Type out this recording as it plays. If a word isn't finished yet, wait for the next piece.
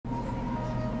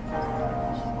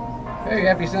Hey,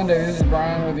 happy Sunday. This is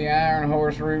Brian with the Iron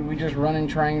Horse Route. We just running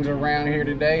trains around here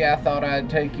today. I thought I'd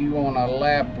take you on a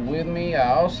lap with me.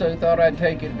 I also thought I'd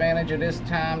take advantage of this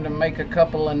time to make a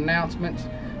couple announcements.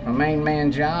 My main man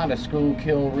John of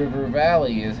Schuylkill River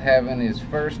Valley is having his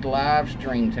first live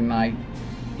stream tonight.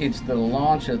 It's the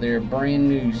launch of their brand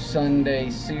new Sunday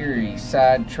series,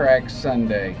 Sidetrack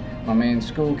Sunday. My man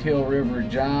Schuylkill River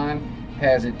John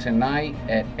has it tonight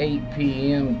at 8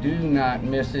 p.m. Do not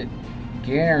miss it.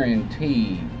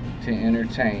 Guaranteed to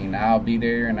entertain. I'll be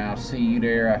there and I'll see you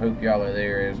there. I hope y'all are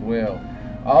there as well.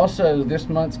 Also, this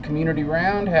month's Community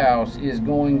Roundhouse is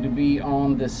going to be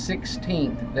on the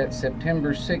 16th. That's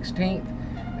September 16th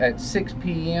at 6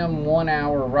 p.m., 1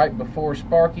 hour right before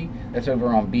Sparky. That's over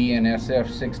on BNSF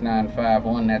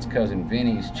 6951. That's Cousin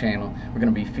Vinny's channel. We're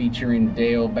going to be featuring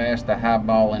Dale Bass, the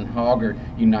Highball and Hogger.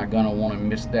 You're not going to want to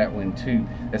miss that one too.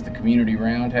 That's the Community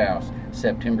Roundhouse,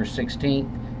 September 16th.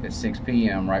 At 6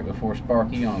 p.m. right before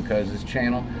Sparky on Cuz's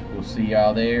channel. We'll see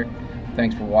y'all there.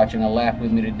 Thanks for watching a lap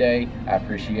with me today. I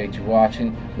appreciate you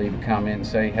watching. Leave a comment and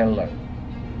say hello.